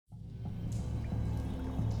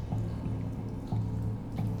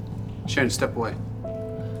Sharon, step away.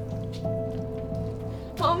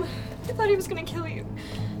 Mom, I thought he was gonna kill you.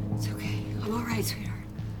 It's okay. I'm all right, sweetheart.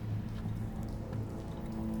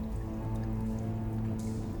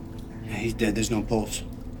 Yeah, he's dead. There's no pulse.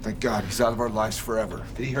 Thank God, he's out of our lives forever.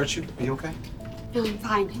 Did he hurt you? Are you okay? No, I'm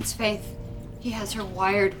fine. It's Faith. He has her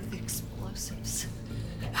wired with explosives.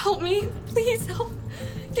 Help me. Please help.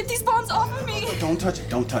 Get these bombs off of me. Don't touch it.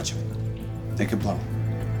 Don't touch him. They could blow.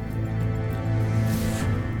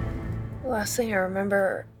 The last thing I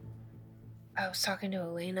remember, I was talking to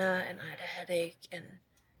Elena and I had a headache and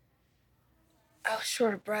I was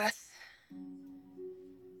short of breath.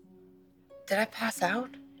 Did I pass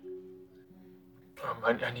out?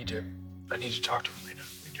 I need to talk to Elena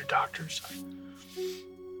and your doctors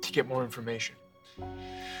to get more information.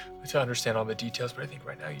 To understand all the details, but I think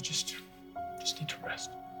right now you just need to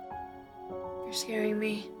rest. You're scaring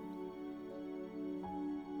me.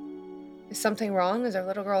 Is something wrong? Is our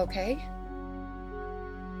little girl okay?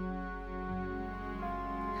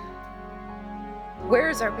 Where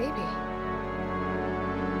is our baby?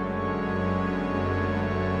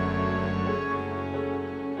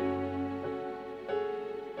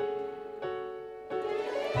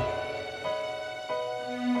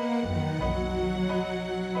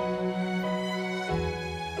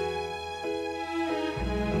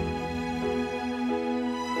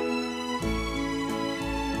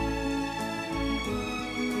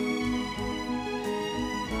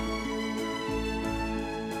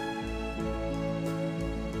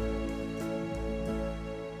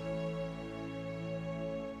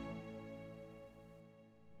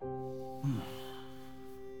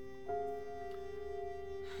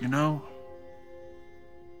 You know,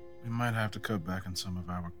 we might have to cut back on some of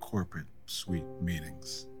our corporate suite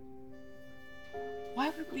meetings. Why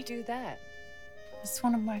would we do that? It's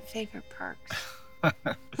one of my favorite perks.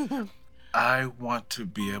 I want to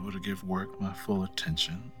be able to give work my full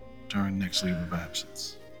attention during next leave of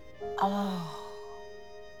absence. Oh.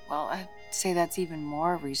 Well, I'd say that's even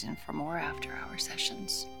more reason for more after-hour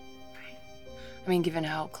sessions. I mean, given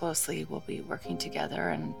how closely we'll be working together,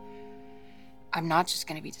 and I'm not just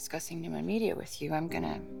going to be discussing Newman Media with you. I'm going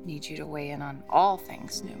to need you to weigh in on all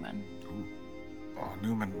things Newman. Ooh, all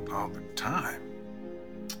Newman all the time.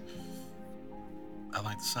 I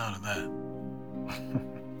like the sound of that.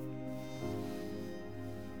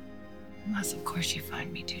 Unless, of course, you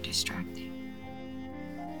find me too distracting.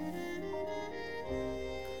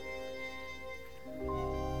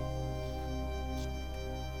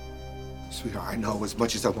 Sweetheart, I know as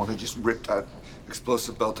much as I want to just rip that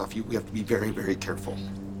explosive belt off you, we have to be very, very careful.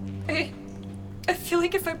 I feel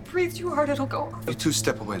like if I breathe too hard, it'll go off. You two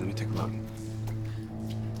step away. Let me take a look.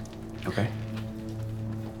 Okay.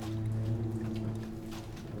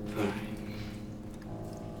 All right.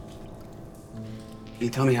 Can you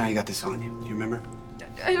tell me how you got this on you? Do you remember?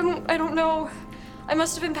 I don't know. I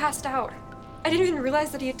must have been passed out. I didn't even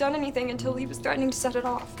realize that he had done anything until he was threatening to set it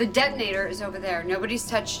off. The detonator is over there. Nobody's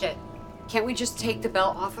touched it. Can't we just take the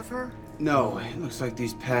belt off of her? No. It looks like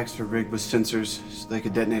these packs are rigged with sensors so they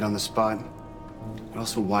could detonate on the spot. They're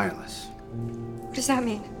also wireless. What does that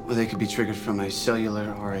mean? Well, they could be triggered from a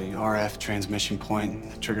cellular or a RF transmission point.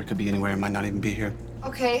 The trigger could be anywhere. It might not even be here.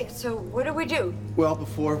 Okay, so what do we do? Well,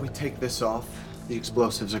 before we take this off, the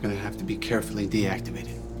explosives are going to have to be carefully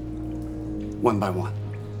deactivated. One by one.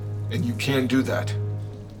 And you can do that,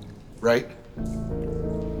 right?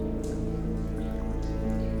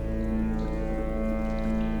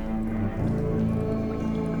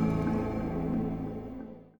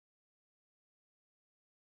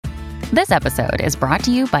 This episode is brought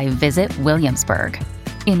to you by Visit Williamsburg.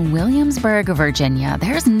 In Williamsburg, Virginia,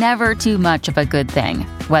 there's never too much of a good thing.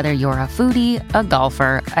 Whether you're a foodie, a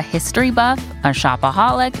golfer, a history buff, a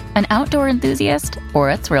shopaholic, an outdoor enthusiast, or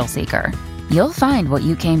a thrill seeker, you'll find what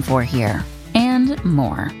you came for here and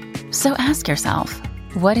more. So ask yourself,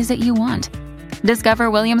 what is it you want?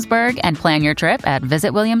 Discover Williamsburg and plan your trip at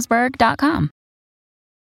visitwilliamsburg.com.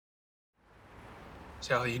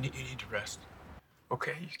 Sally, you need to rest.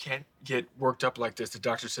 Okay, you can't get worked up like this. The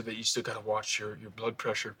doctor said that you still gotta watch your blood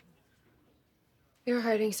pressure. You're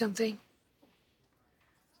hiding something.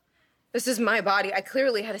 This is my body. I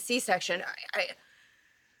clearly had a C-section. I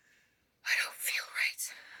don't feel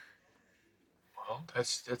right. Well,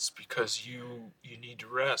 that's because you need to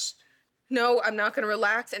rest. No, I'm not going to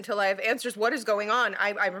relax until I have answers. What is going on?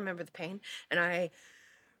 I remember the pain, and I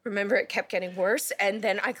remember it kept getting worse, and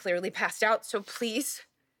then I clearly passed out. So please,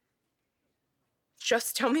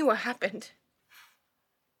 just tell me what happened.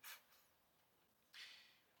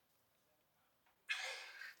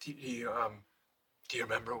 Do you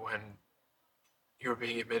remember when you were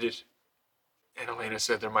being admitted And Elena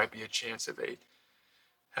said there might be a chance that they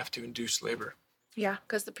have to induce labor. Yeah,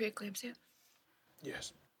 because the preeclampsia.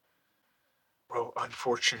 Yes. Well,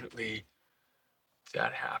 unfortunately,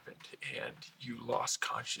 that happened, and you lost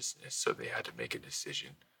consciousness, so they had to make a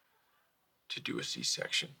decision to do a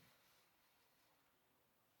C-section.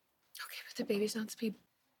 Okay, but the baby's not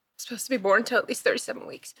supposed to be born until at least 37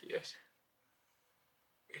 weeks. Yes.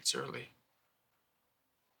 It's early.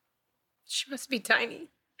 She must be tiny.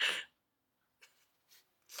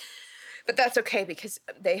 But that's okay because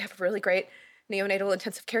they have a really great neonatal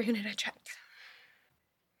intensive care unit I checked.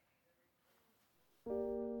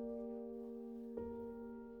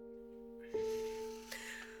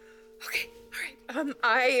 Okay, all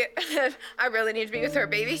right. I really need to be with her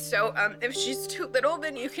baby, so if she's too little,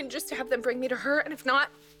 then you can just have them bring me to her, and if not,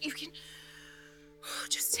 you can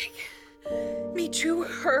just take me to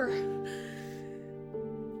her.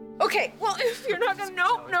 Okay, well, if you're not gonna,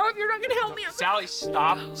 if you're not gonna help me, Sally,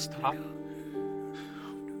 stop.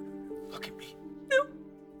 Look at me.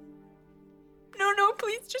 No,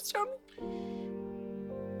 please, just tell me.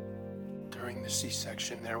 During the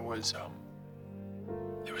C-section, there was a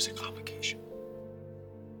complication.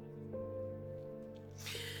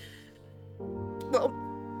 Well,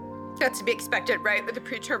 that's to be expected, right? With a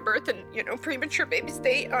preterm birth and, premature babies,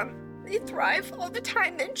 they thrive all the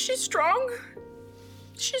time, and she's strong.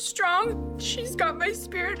 She's strong. She's got my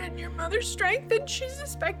spirit and your mother's strength, and she's a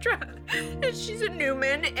Spectra. And she's a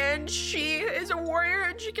Newman, and she is a warrior,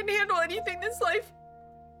 and she can handle anything this life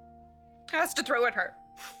has to throw at her.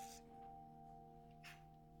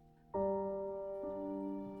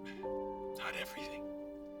 Not everything.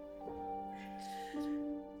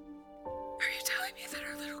 Are you telling me that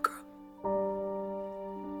our little girl,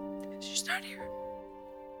 she's not here?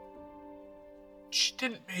 She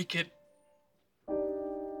didn't make it.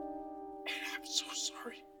 I'm so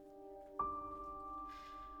sorry.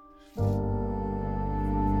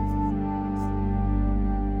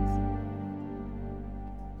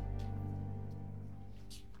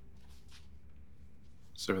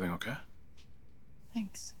 Is everything okay?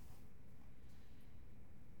 Thanks.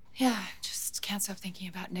 Yeah, I just can't stop thinking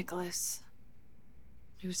about Nicholas.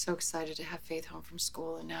 He was so excited to have Faith home from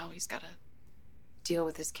school, and now he's got to deal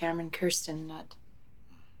with this Cameron Kirsten nut.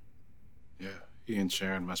 Yeah, he and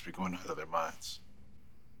Sharon must be going out of their minds.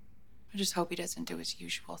 I just hope he doesn't do his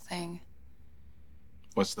usual thing.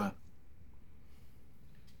 What's that?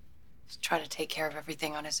 Just try to take care of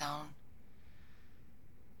everything on his own.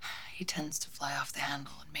 He tends to fly off the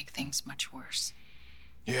handle and make things much worse.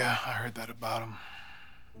 Yeah, I heard that about him.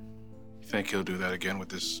 You think he'll do that again with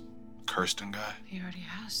this Kirsten guy? He already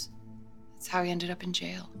has. That's how he ended up in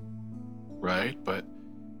jail. Right, but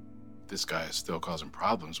this guy is still causing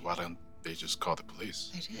problems. Why don't they just call the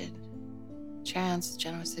police? They did. Chance,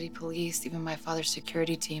 Genoa City Police, even my father's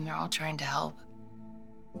security team, they're all trying to help.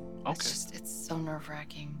 Okay. It's so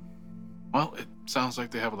nerve-wracking. Well, it sounds like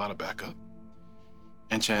they have a lot of backup.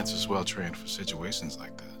 And Chance is well trained for situations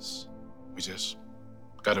like this. We just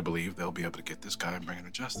gotta believe they'll be able to get this guy and bring him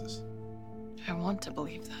to justice. I want to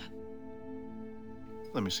believe that.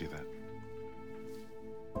 Let me see that.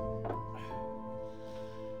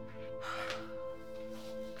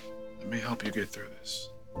 Let me help you get through this.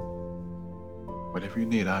 Whatever you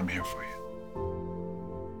need, I'm here for you.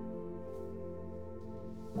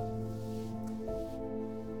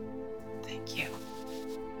 Thank you.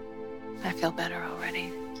 I feel better already.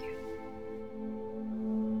 Thank you.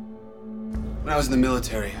 When I was in the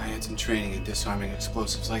military, I had some training in disarming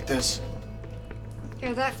explosives like this.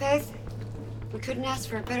 Hear that, Faith? We couldn't ask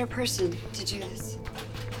for a better person to do this.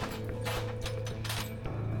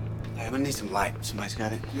 Hey, I'm gonna need some light. Somebody's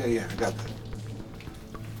got it? Yeah, I got that.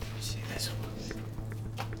 See this one?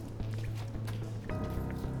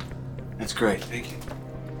 That's great, thank you.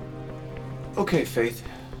 Okay, Faith.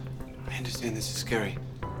 I understand this is scary.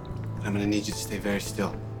 But I'm gonna need you to stay very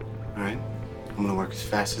still. All right? I'm gonna work as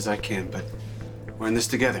fast as I can, but we're in this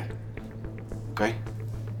together. Okay?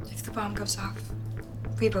 If the bomb goes off,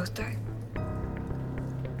 we both die.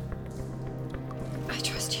 I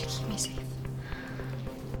trust you to keep me safe.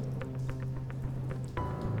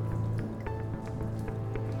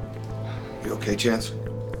 You okay, Chance?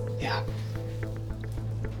 Yeah.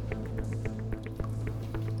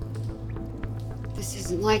 This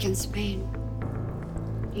isn't like in Spain.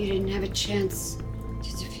 You didn't have a chance to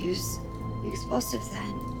defuse the explosive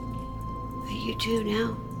then. But you do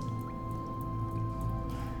now.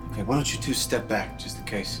 Okay, why don't you two step back, just in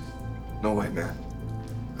case? No way, man.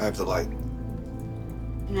 I have the light.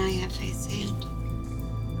 And I have Faith's hand.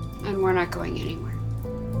 And we're not going anywhere.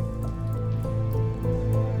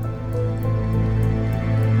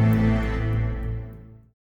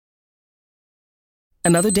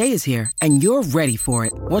 Another day is here, and you're ready for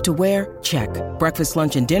it. What to wear? Check. Breakfast,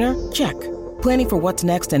 lunch, and dinner? Check. Planning for what's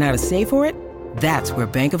next and how to save for it? That's where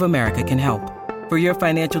Bank of America can help. For your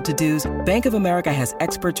financial to-dos, Bank of America has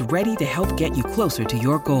experts ready to help get you closer to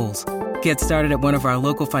your goals. Get started at one of our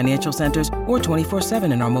local financial centers or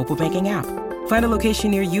 24/7 in our mobile banking app. Find a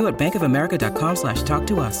location near you at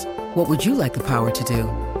bankofamerica.com/talktous. What would you like the power to do?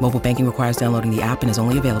 Mobile banking requires downloading the app and is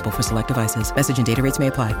only available for select devices. Message and data rates may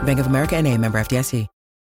apply. Bank of America N.A., member FDIC.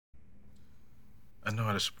 I know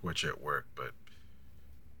how to support you at work, but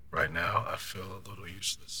right now I feel a little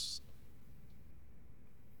useless.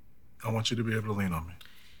 I want you to be able to lean on me.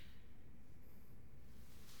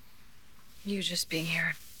 You just being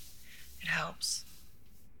here, it helps.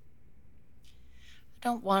 I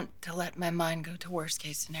don't want to let my mind go to worst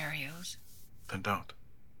case scenarios. Then don't.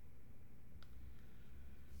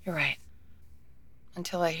 You're right.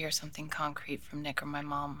 Until I hear something concrete from Nick or my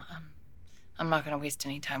mom, I'm not going to waste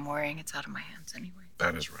any time worrying. It's out of my hands anyway.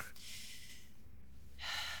 That is right.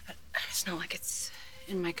 But it's not like it's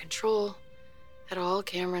in my control at all.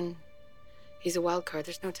 Cameron, he's a wild card.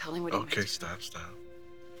 There's no telling what he might do. Okay, stop.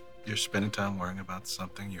 You're spending time worrying about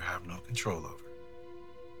something you have no control over.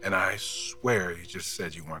 And I swear you just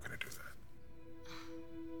said you weren't going to do that.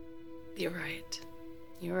 You're right.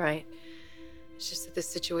 You're right. It's just that this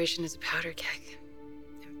situation is a powder keg.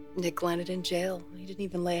 Nick landed in jail. He didn't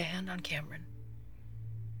even lay a hand on Cameron.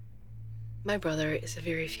 My brother is a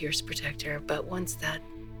very fierce protector, but once that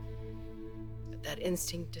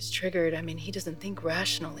instinct is triggered, I mean, he doesn't think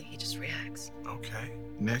rationally. He just reacts. Okay,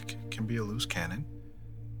 Nick can be a loose cannon,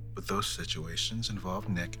 but those situations involve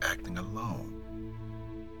Nick acting alone.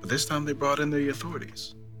 But this time they brought in the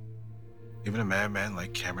authorities. Even a madman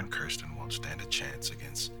like Cameron Kirsten won't stand a chance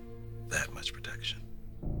against that much protection.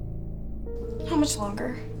 How much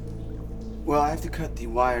longer? Well, I have to cut the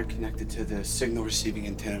wire connected to the signal receiving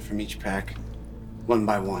antenna from each pack, one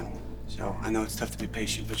by one. So I know it's tough to be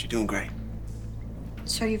patient, but you're doing great.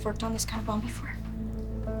 So you've worked on this kind of bomb before?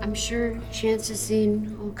 I'm sure Chance has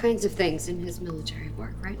seen all kinds of things in his military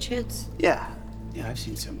work, right, Chance? Yeah, I've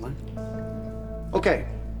seen similar. Okay,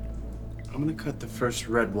 I'm gonna cut the first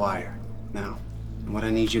red wire now. And what I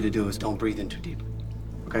need you to do is don't breathe in too deep,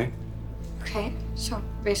 okay? Okay, so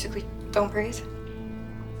basically, don't breathe.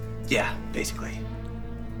 Yeah, basically.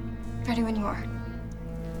 Ready when you are.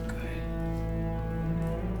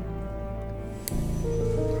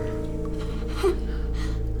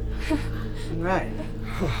 All right.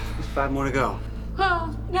 There's 5 more to go.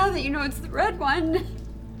 Well, now that you know it's the red one.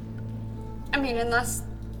 I mean, unless...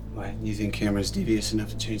 What, you think Cameron's devious enough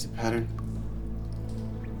to change the pattern?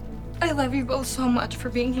 I love you both so much for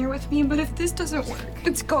being here with me, but if this doesn't work...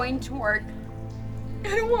 It's going to work.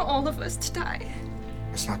 I don't want all of us to die.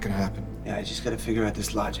 It's not gonna happen. Yeah, I just gotta figure out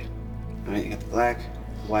this logic. All right, you got the black,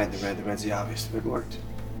 the white, the red. The red's the obvious. The red worked.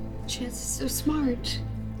 Chance is so smart.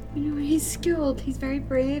 You know, he's skilled. He's very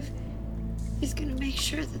brave. He's gonna make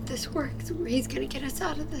sure that this works, or he's gonna get us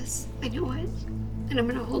out of this. I know it. And I'm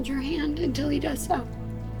gonna hold your hand until he does so.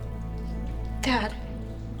 Dad.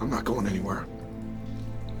 I'm not going anywhere.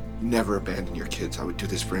 Never abandon your kids. I would do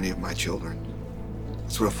this for any of my children.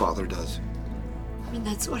 That's what a father does. And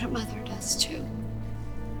that's what a mother does, too.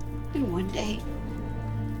 And one day,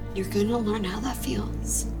 you're gonna learn how that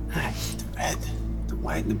feels. All right, the red, the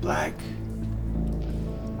white, and the black.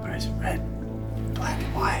 Where's red, black,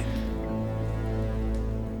 and white?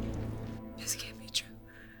 This can't be true.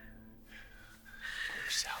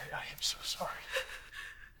 Sally, I am so sorry.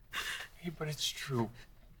 Hey, but it's true.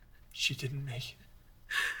 She didn't make it.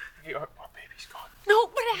 Hey, our baby's gone. No,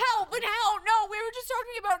 but how? No, we were just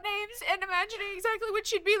talking about names and imagining exactly what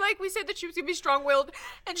she'd be like. We said that she was gonna be strong-willed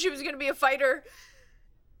and she was gonna be a fighter.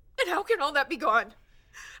 And how can all that be gone?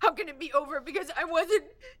 How can it be over? Because I wasn't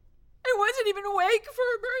even awake for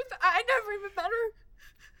her birth. I never even met her.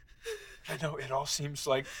 I know, it all seems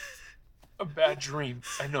like a bad dream.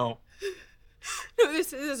 I know. No,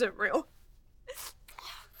 this isn't real.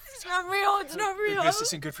 It's not real. It's not real. This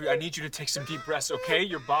isn't good for you. I need you to take some deep breaths, okay?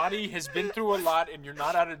 Your body has been through a lot and you're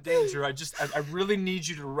not out of danger. I really need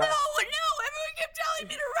you to rest. No. Everyone kept telling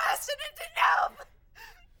me to rest and it didn't help.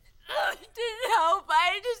 It didn't help.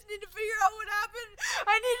 I just need to figure out what happened.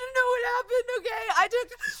 I need to know what happened, okay?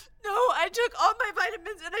 I took all my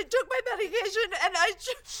vitamins and I took my medication and I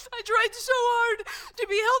tried so hard to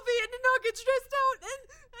be healthy and to not get stressed out and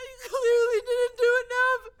I clearly didn't do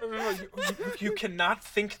enough. You cannot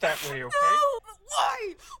think that way, okay? No, but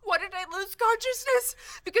why? Why did I lose consciousness?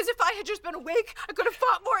 Because if I had just been awake, I could have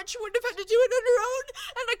fought more and she wouldn't have had to do it on her own.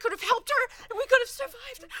 And I could have helped her and we could have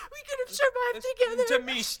survived. We could have survived together. To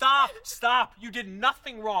me, stop. You did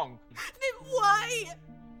nothing wrong. Then why?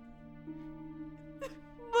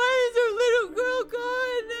 Why is our little girl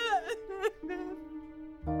gone?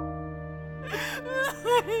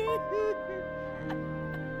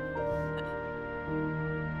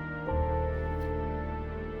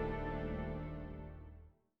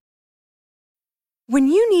 When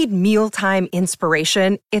you need mealtime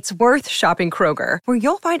inspiration, it's worth shopping Kroger, where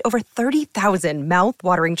you'll find over 30,000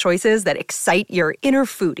 mouth-watering choices that excite your inner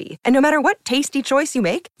foodie. And no matter what tasty choice you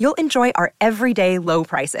make, you'll enjoy our everyday low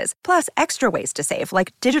prices, plus extra ways to save,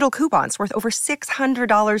 like digital coupons worth over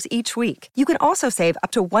 $600 each week. You can also save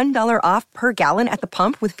up to $1 off per gallon at the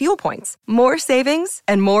pump with fuel points. More savings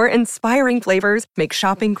and more inspiring flavors make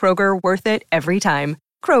shopping Kroger worth it every time.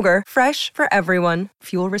 Kroger, fresh for everyone.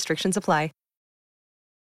 Fuel restrictions apply.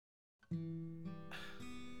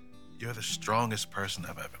 You're the strongest person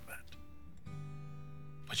I've ever met.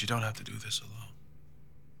 But you don't have to do this alone.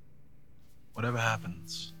 Whatever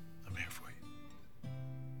happens, I'm here for you.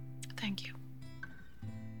 Thank you.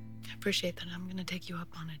 I appreciate that. I'm gonna take you up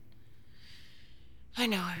on it. I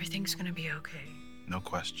know everything's gonna be okay. No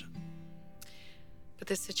question. But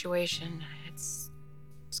this situation, it's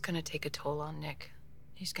gonna take a toll on Nick.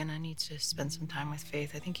 He's gonna need to spend some time with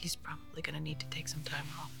Faith. I think he's probably gonna need to take some time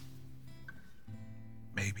off.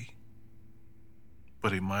 Maybe.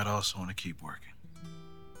 But he might also want to keep working.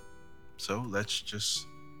 So let's just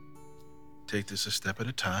take this a step at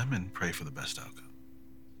a time and pray for the best outcome.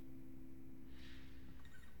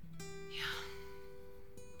 Yeah.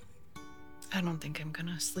 I don't think I'm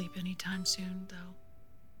gonna sleep anytime soon, though.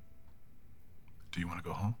 Do you want to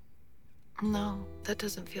go home? No, that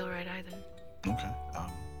doesn't feel right either. Okay.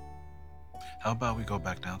 How about we go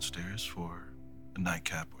back downstairs for a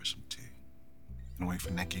nightcap or some tea and wait for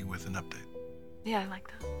Nikki with an update? Yeah, I like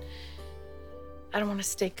that. I don't want to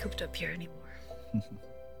stay cooped up here anymore.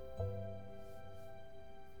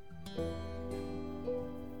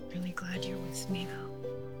 Really glad you're with me,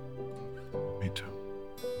 though. Me too.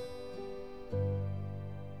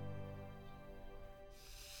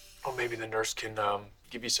 Or maybe the nurse can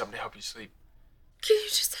give you something to help you sleep. Can you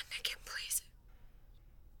just send Nick in, please?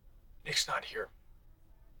 Nick's not here.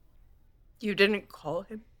 You didn't call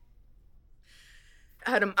him?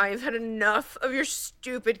 Adam, I've had enough of your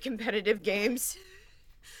stupid competitive games.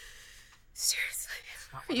 Seriously,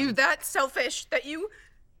 are you that selfish that you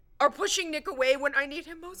are pushing Nick away when I need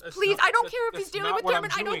him most? Please, I don't care if he's dealing with Cameron.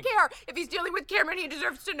 I don't care. If he's dealing with Cameron, he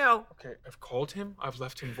deserves to know. Okay, I've called him. I've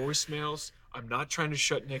left him voicemails. I'm not trying to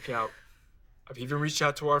shut Nick out. I've even reached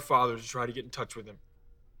out to our father to try to get in touch with him.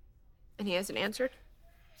 And he hasn't answered?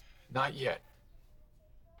 Not yet.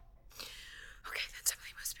 Okay, then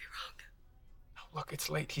something must be wrong. Look, it's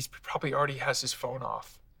late. He's probably already has his phone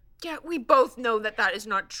off. Yeah, we both know that that is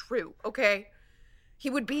not true, okay? He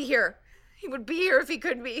would be here. He would be here if he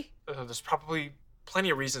could be. There's probably plenty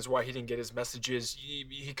of reasons why he didn't get his messages.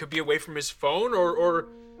 He could be away from his phone, or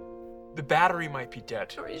the battery might be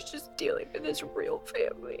dead. Or he's just dealing with his real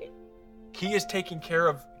family. He is taking care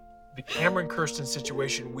of the Cameron Kirsten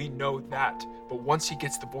situation. We know that. But once he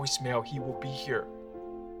gets the voicemail, he will be here.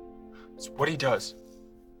 It's what he does.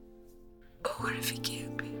 But what if he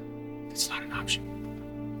can't be? It's not an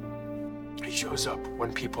option. He shows up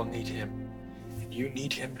when people need him. And you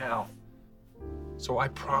need him now. So I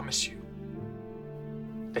promise you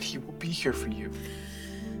that he will be here for you.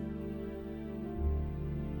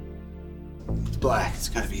 It's black. It's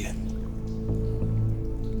gotta be it.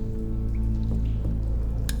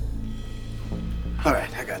 All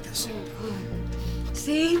right, I got this.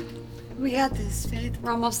 See? We got this, Faith.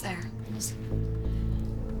 We're almost there.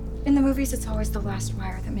 In the movies, it's always the last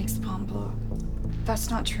wire that makes the bomb blow up.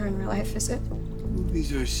 That's not true in real life, is it?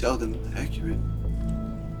 Movies are seldom accurate.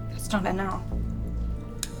 That's not it now.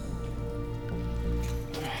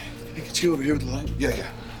 Can I get you over here with the light? Yeah.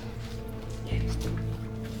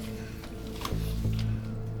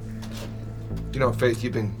 You know, Faith,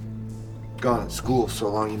 you've been gone at school so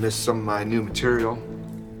long you missed some of my new material.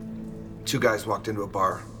 2 guys walked into a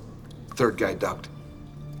bar. 3rd guy ducked.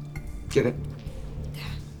 Get it? Yeah.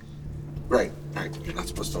 Right. You're not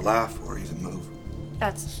supposed to laugh or even move.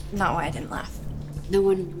 That's not why I didn't laugh. No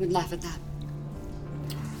one would laugh at that.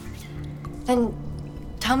 Then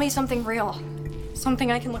tell me something real.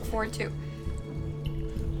 Something I can look forward to.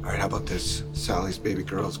 All right, how about this? Sally's baby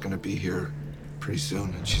girl's gonna be here pretty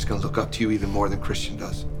soon, and she's gonna look up to you even more than Christian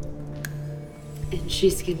does. And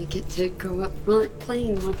she's gonna get to grow up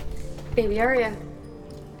playing with baby Arya.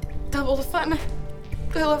 Double the fun.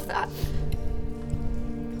 I love that.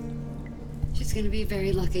 She's gonna be a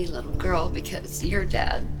very lucky little girl because your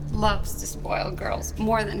dad loves to spoil girls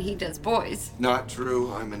more than he does boys. Not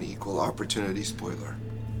true. I'm an equal opportunity spoiler.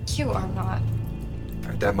 You are not. All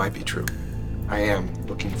right, that might be true. I am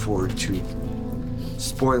looking forward to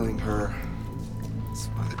spoiling her. It's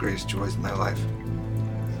one of the greatest joys in my life.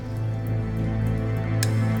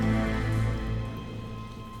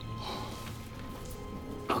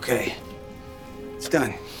 Okay. It's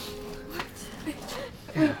done.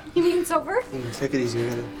 You mean it's over? Take it easy. I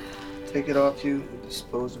gotta take it off you and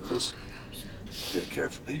dispose of this very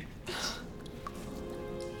carefully.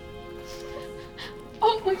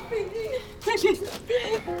 Oh, my baby.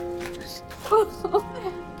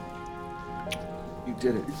 You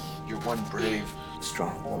did it. You're one brave,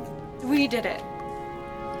 strong woman. We did it.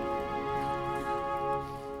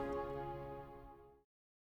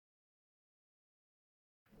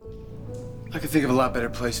 I could think of a lot better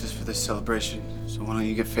places for this celebration. So why don't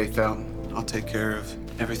you get Faith out? I'll take care of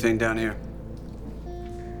everything down here.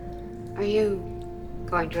 Are you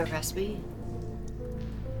going to arrest me?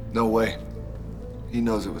 No way. He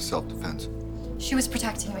knows it was self-defense. She was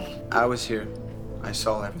protecting me. I was here. I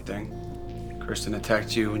saw everything. Kirsten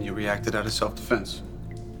attacked you and you reacted out of self-defense.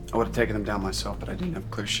 I would have taken him down myself, but I didn't have a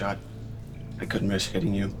clear shot. I couldn't risk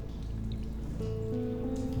hitting you.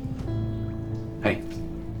 Hey.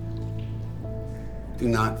 Do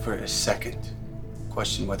not for a second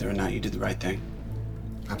question whether or not you did the right thing.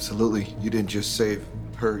 Absolutely. You didn't just save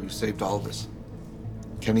her, you saved all of us.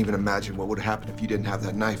 Can't even imagine what would have happened if you didn't have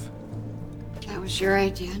that knife. That was your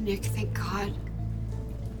idea, Nick. Thank God.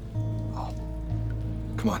 Oh.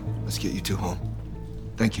 Come on, let's get you two home.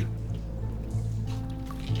 Thank you.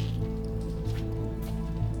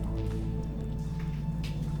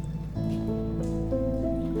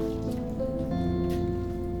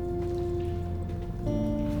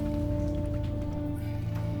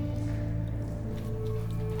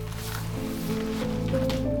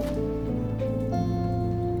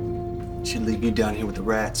 Should leave you down here with the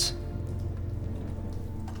rats.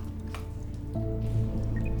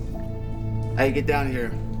 Hey, get down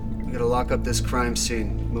here. We gotta lock up this crime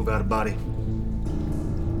scene, move out a body.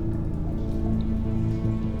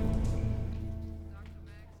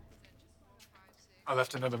 I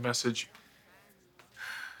left another message.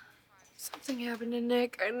 Something happened to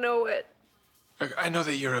Nick. I know it. I know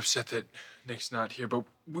that you're upset that Nick's not here, but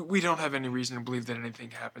we don't have any reason to believe that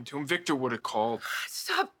anything happened to him. Victor would have called.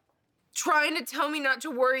 Stop trying to tell me not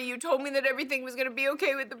to worry. You told me that everything was gonna be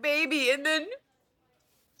okay with the baby, and then...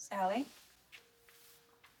 Sally?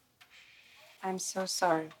 I'm so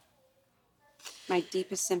sorry. My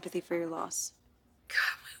deepest sympathy for your loss.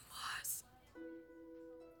 God, my loss.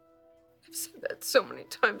 I've said that so many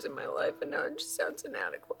times in my life, and now it just sounds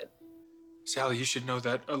inadequate. Sally, you should know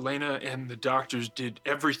that Elena and the doctors did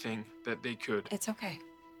everything that they could. It's okay.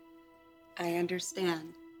 I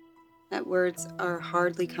understand that words are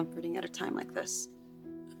hardly comforting at a time like this.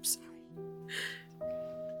 I'm sorry.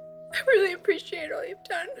 I really appreciate all you've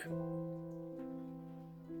done.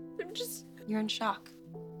 I'm just... You're in shock,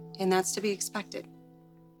 and that's to be expected.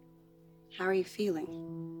 How are you feeling?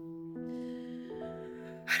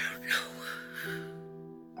 I don't know.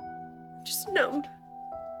 I'm just numb.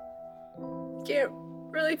 Can't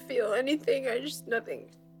really feel anything. Nothing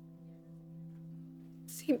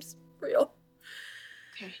seems real.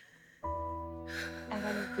 Okay.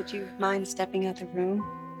 Evan, would you mind stepping out the room?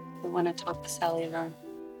 I want to talk to Sally alone.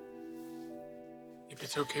 If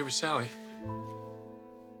it's okay with Sally.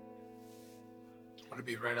 I want to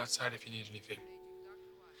be right outside if you need anything.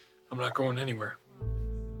 I'm not going anywhere.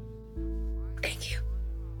 Thank you.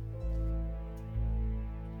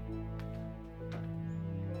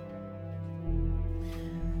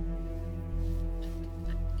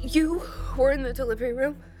 You were in the delivery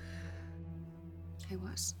room? I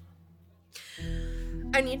was.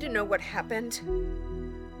 I need to know what happened.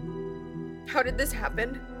 How did this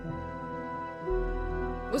happen?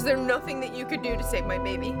 Was there nothing that you could do to save my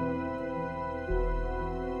baby?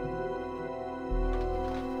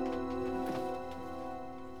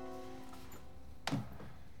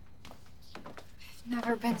 I've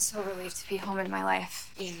never been so relieved to be home in my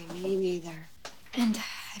life. Yeah, me neither. And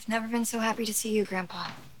I've never been so happy to see you, Grandpa.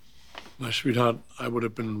 My sweetheart, I would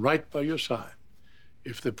have been right by your side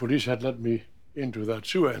if the police had let me into that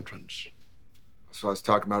sewer entrance. That's what I was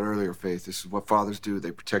talking about earlier, Faith. This is what fathers do.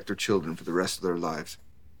 They protect their children for the rest of their lives.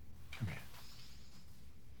 Come here.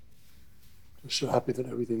 I'm so happy that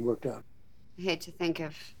everything worked out. I hate to think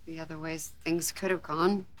of the other ways things could have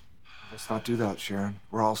gone. Let's not do that, Sharon.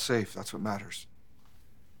 We're all safe. That's what matters.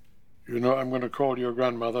 You know, I'm going to call your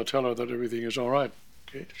grandmother, tell her that everything is all right.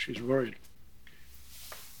 okay? She's worried.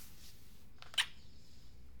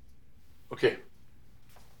 Okay.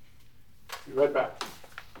 Be right back.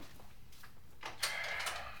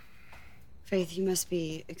 Faith, you must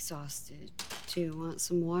be exhausted. Do you want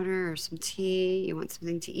some water or some tea? You want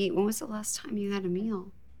something to eat? When was the last time you had a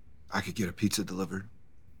meal? I could get a pizza delivered.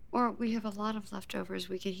 Or we have a lot of leftovers.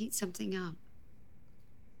 We could heat something up.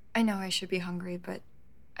 I know I should be hungry, but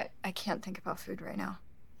I can't think about food right now.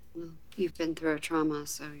 Well, you've been through a trauma,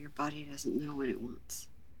 so your body doesn't know what it wants.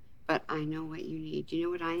 But I know what you need. You know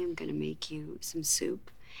what? I am going to make you some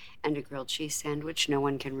soup and a grilled cheese sandwich. No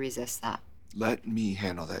one can resist that. Let me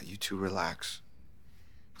handle that. You two relax.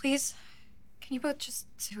 Please, can you both just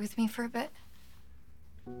sit with me for a bit?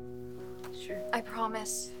 Sure. I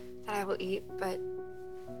promise that I will eat, but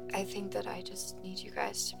I think that I just need you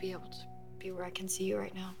guys to be able to be where I can see you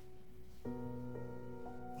right now.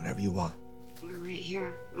 Whatever you want. We're right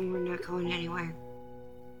here, and we're not going anywhere.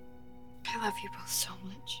 I love you both so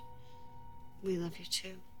much. We love you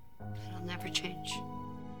too. It'll never change.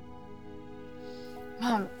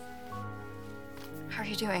 Mom, how are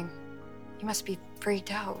you doing? You must be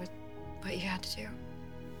freaked out with what you had to do.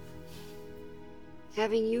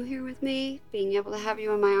 Having you here with me, being able to have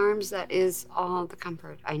you in my arms, that is all the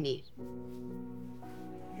comfort I need.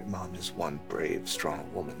 Your mom is one brave,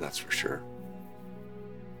 strong woman, that's for sure.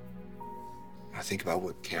 I think about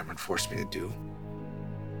what Cameron forced me to do.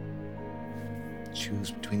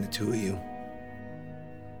 Choose between the two of you.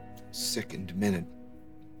 Sick and demented.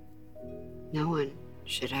 No one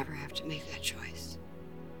should ever have to make that choice.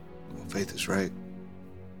 Well, Faith is right.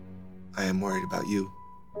 I am worried about you.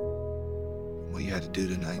 And what you had to do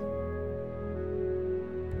tonight.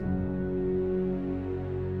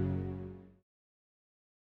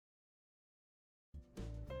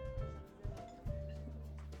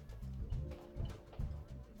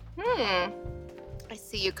 I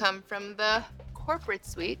see you come from the corporate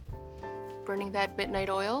suite, burning that midnight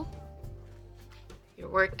oil. Your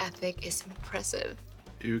work ethic is impressive.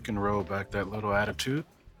 You can roll back that little attitude.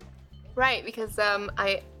 Right, because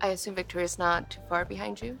I assume Victoria's not too far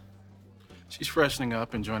behind you. She's freshening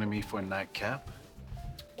up and joining me for a nightcap.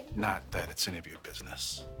 Not that it's any of your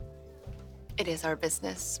business. It is our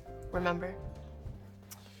business, remember?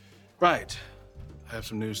 Right. I have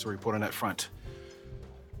some news to report on that front.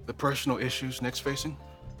 The personal issues Nick's facing?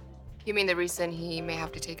 You mean the reason he may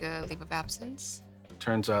have to take a leave of absence?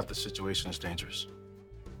 Turns out the situation is dangerous.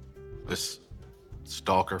 This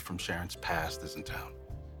stalker from Sharon's past is in town.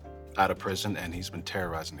 Out of prison, and he's been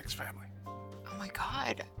terrorizing Nick's family. Oh my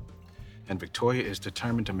God. And Victoria is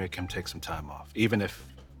determined to make him take some time off, even if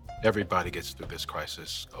everybody gets through this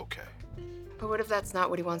crisis okay. But what if that's not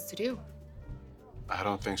what he wants to do? I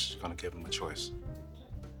don't think she's gonna give him a choice.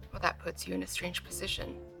 Well, that puts you in a strange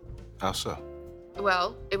position. How so?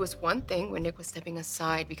 Well, it was one thing when Nick was stepping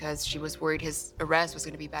aside because she was worried his arrest was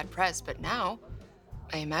going to be bad press, but now,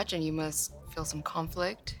 I imagine you must feel some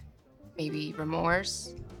conflict, maybe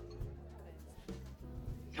remorse.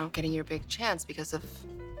 Not getting your big chance because of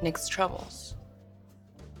Nick's troubles.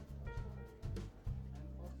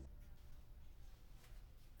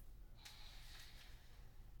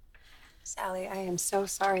 Sally, I am so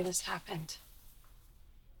sorry this happened.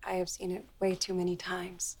 I have seen it way too many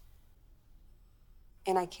times.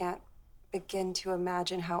 And I can't begin to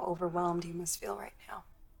imagine how overwhelmed you must feel right now.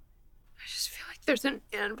 I just feel like there's an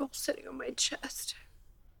anvil sitting on my chest.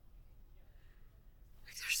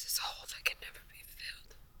 Like there's this hole that can never be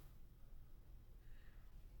filled.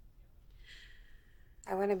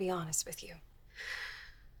 I want to be honest with you.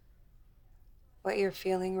 What you're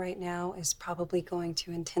feeling right now is probably going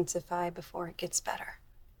to intensify before it gets better.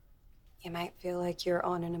 You might feel like you're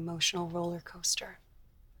on an emotional roller coaster.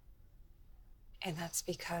 And that's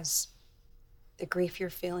because the grief you're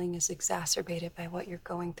feeling is exacerbated by what you're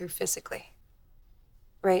going through physically.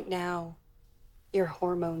 Right now, your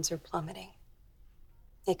hormones are plummeting.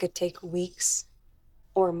 It could take weeks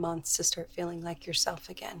or months to start feeling like yourself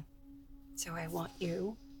again. So I want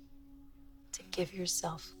you to give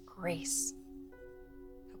yourself grace,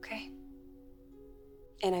 okay?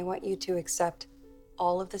 And I want you to accept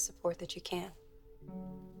all of the support that you can.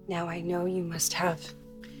 Now, I know you must have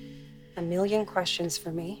a million questions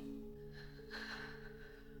for me.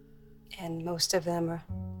 And most of them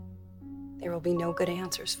there will be no good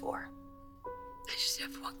answers for. I just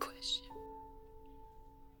have one question.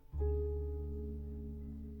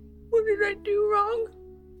 What did I do wrong?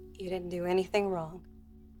 You didn't do anything wrong.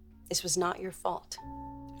 This was not your fault.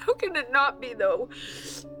 How can it not be, though?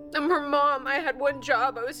 I'm her mom. I had one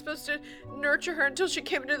job. I was supposed to nurture her until she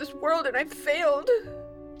came into this world, and I failed.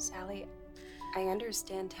 Sally, I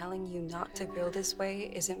understand telling you not to feel this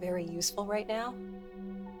way isn't very useful right now,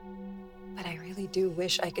 but I really do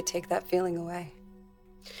wish I could take that feeling away.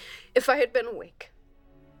 If I had been awake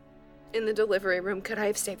in the delivery room, could I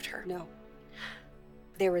have saved her? No.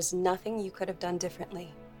 There was nothing you could have done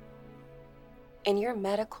differently. In your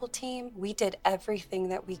medical team, we did everything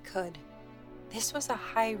that we could. This was a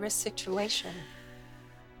high-risk situation.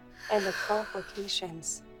 And the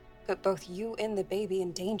complications put both you and the baby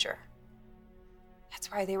in danger. That's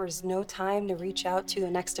why there was no time to reach out to the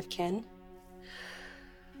next of kin.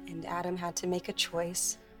 And Adam had to make a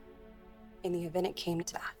choice in the event it came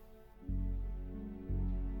to that.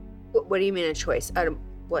 What do you mean a choice? Adam,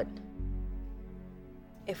 what?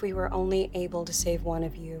 If we were only able to save one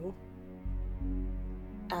of you,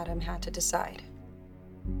 Adam had to decide.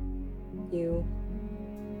 You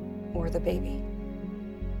or the baby.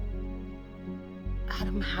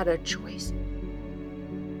 Adam had a choice.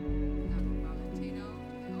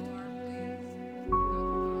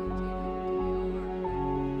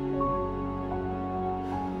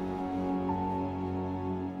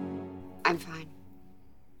 I'm fine.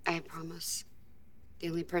 I promise. The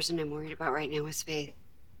only person I'm worried about right now is Faith.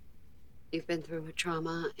 You've been through a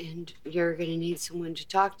trauma, and you're gonna need someone to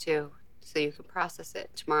talk to so you can process it.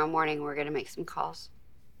 Tomorrow morning, we're gonna make some calls.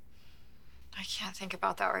 I can't think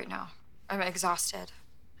about that right now. I'm exhausted.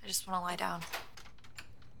 I just want to lie down.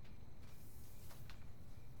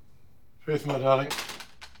 Faith, my darling,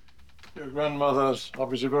 your grandmother's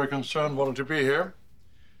obviously very concerned, wanted to be here.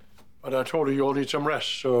 But I told her you all need some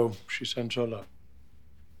rest, so she sends her love.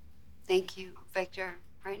 Thank you, Victor.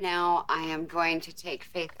 Right now, I am going to take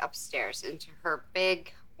Faith upstairs into her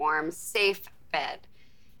big, warm, safe bed.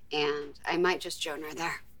 And I might just join her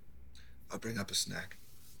there. I'll bring up a snack.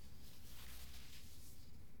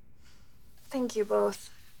 Thank you both.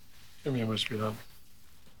 Give me a whiskey, love.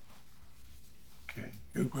 Okay,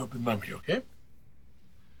 you go up with Mommy, okay?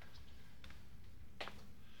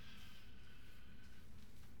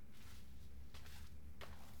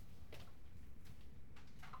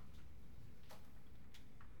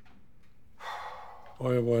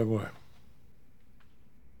 Boy, oh boy, oh boy.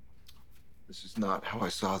 This is not how I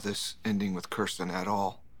saw this ending with Kirsten at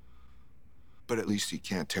all. But at least he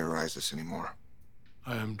can't terrorize us anymore.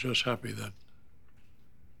 I am just happy that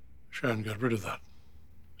Sharon got rid of that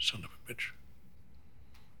son of a bitch.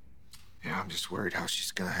 Yeah, I'm just worried how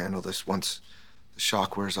she's gonna handle this once the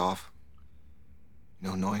shock wears off. You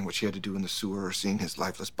know, knowing what she had to do in the sewer or seeing his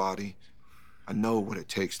lifeless body. I know what it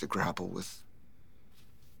takes to grapple with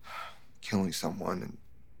killing someone, and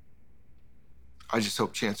I just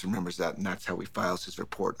hope Chance remembers that, and that's how he files his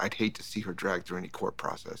report. I'd hate to see her dragged through any court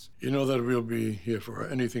process. You know that we'll be here for her,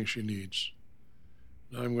 anything she needs.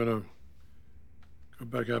 Now I'm gonna go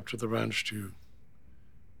back up to the ranch to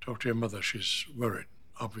talk to your mother. She's worried,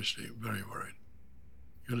 obviously very worried.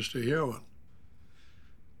 You gonna stay here or what?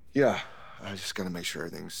 Yeah, I just gotta make sure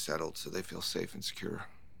everything's settled so they feel safe and secure.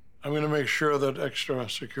 I'm gonna make sure that extra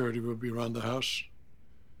security will be around the house.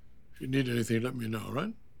 If you need anything, let me know,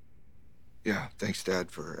 right? Yeah, thanks,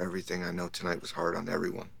 Dad, for everything. I know tonight was hard on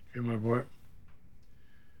everyone. Okay, my boy.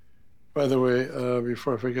 By the way,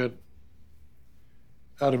 before I forget,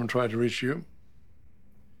 Adam tried to reach you.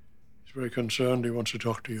 He's very concerned. He wants to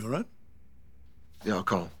talk to you, all right? Yeah, I'll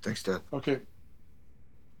call him. Thanks, Dad. Okay.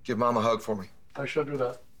 Give Mom a hug for me. I shall do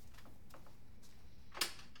that.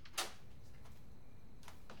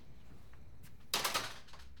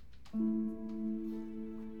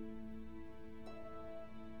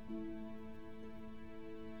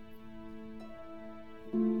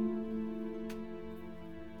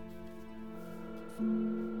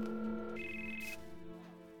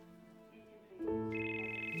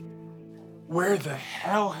 Where the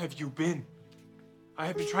hell have you been? I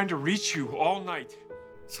have been trying to reach you all night.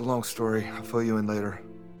 It's a long story. I'll fill you in later.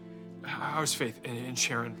 How's Faith and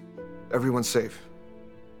Sharon? Everyone's safe.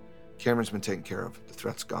 Cameron's been taken care of. The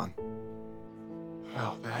threat's gone.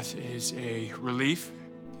 Well, that is a relief.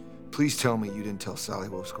 Please tell me you didn't tell Sally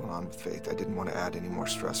what was going on with Faith. I didn't want to add any more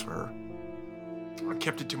stress for her. I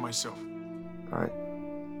kept it to myself. All right.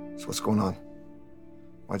 So what's going on?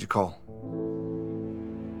 Why'd you call?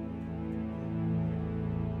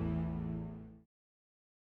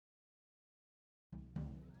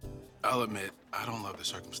 I'll admit, I don't love the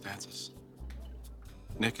circumstances.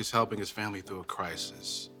 Nick is helping his family through a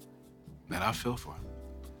crisis, and I feel for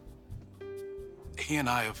him. He and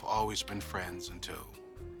I have always been friends until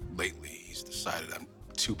lately he's decided I'm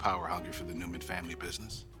too power hungry for the Newman family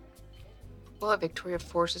business. Well, if Victoria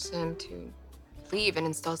forces him to leave and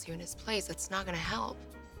installs you in his place, that's not gonna help.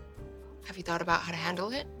 Have you thought about how to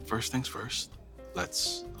handle it? First things first,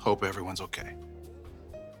 Let's hope everyone's okay.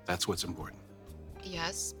 That's what's important.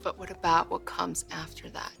 Yes, but what about what comes after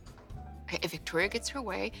that? If Victoria gets her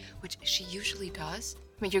way, which she usually does,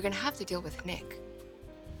 I mean, you're gonna have to deal with Nick.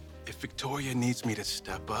 If Victoria needs me to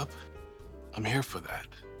step up, I'm here for that.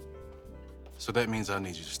 So that means I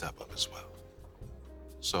need you to step up as well.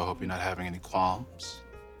 So I hope you're not having any qualms.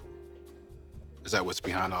 Is that what's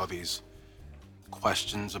behind all these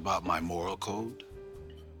questions about my moral code?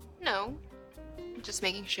 No, I'm just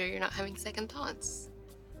making sure you're not having second thoughts.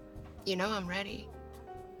 You know I'm ready.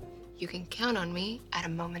 You can count on me at a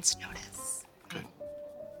moment's notice. Good.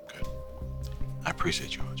 Good. I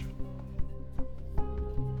appreciate you, Audrey.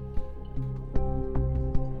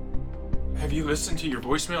 Have you listened to your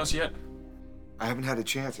voicemails yet? I haven't had a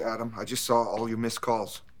chance, Adam. I just saw all your missed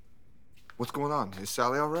calls. What's going on? Is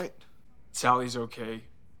Sally all right? Sally's okay.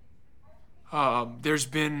 There's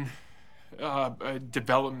been a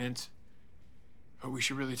development. Oh, we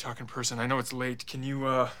should really talk in person. I know it's late. Can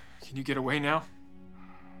you get away now?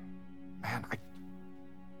 Man, I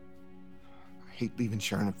hate leaving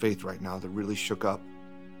Sharon and Faith right now. They're really shook up.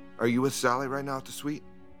 Are you with Sally right now at the suite?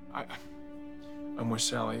 I'm with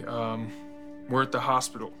Sally. We're at the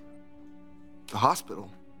hospital. The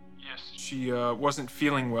hospital? Yes. She wasn't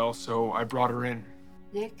feeling well, so I brought her in.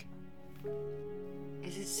 Nick?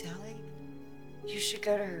 Is it Sally? You should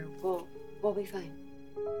go to her. We'll be fine.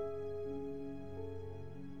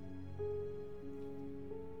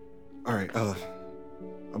 All right,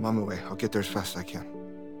 I'm on my way. I'll get there as fast as I can.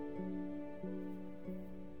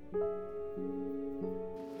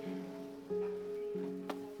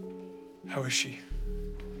 How is she?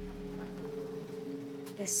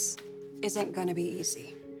 This isn't gonna be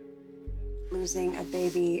easy. Losing a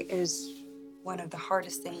baby is one of the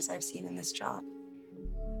hardest things I've seen in this job.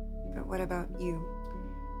 But what about you?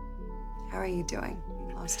 How are you doing?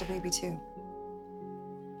 You lost a baby too.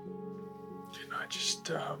 I just,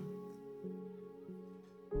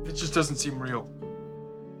 it just doesn't seem real.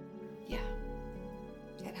 Yeah.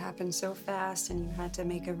 It happened so fast and you had to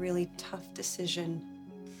make a really tough decision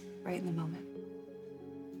right in the moment.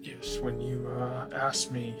 Yes, when you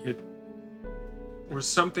asked me, it was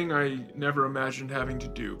something I never imagined having to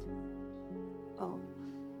do. Oh,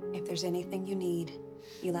 if there's anything you need,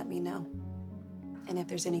 you let me know. And if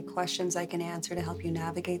there's any questions I can answer to help you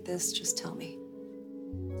navigate this, just tell me.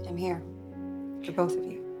 I'm here for both of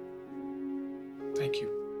you. Thank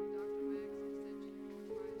you.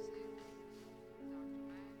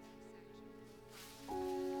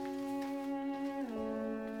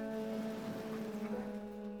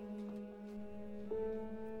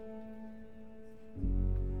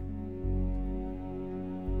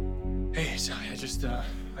 Hey, Sally, I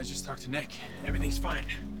just talked to Nick. Everything's fine.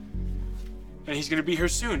 And he's gonna be here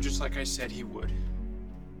soon, just like I said he would.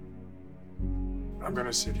 I'm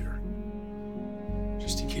gonna sit here,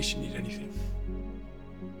 just in case you need anything.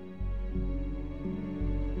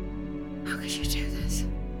 How could you do this?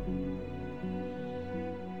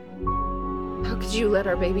 How could you let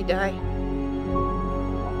our baby die?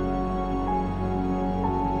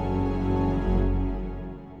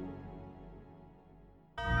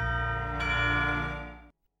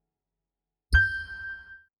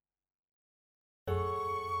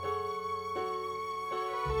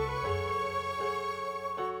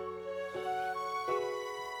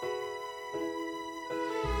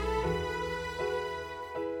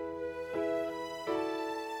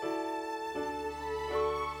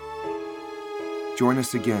 Join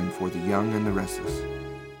us again for The Young and the Restless.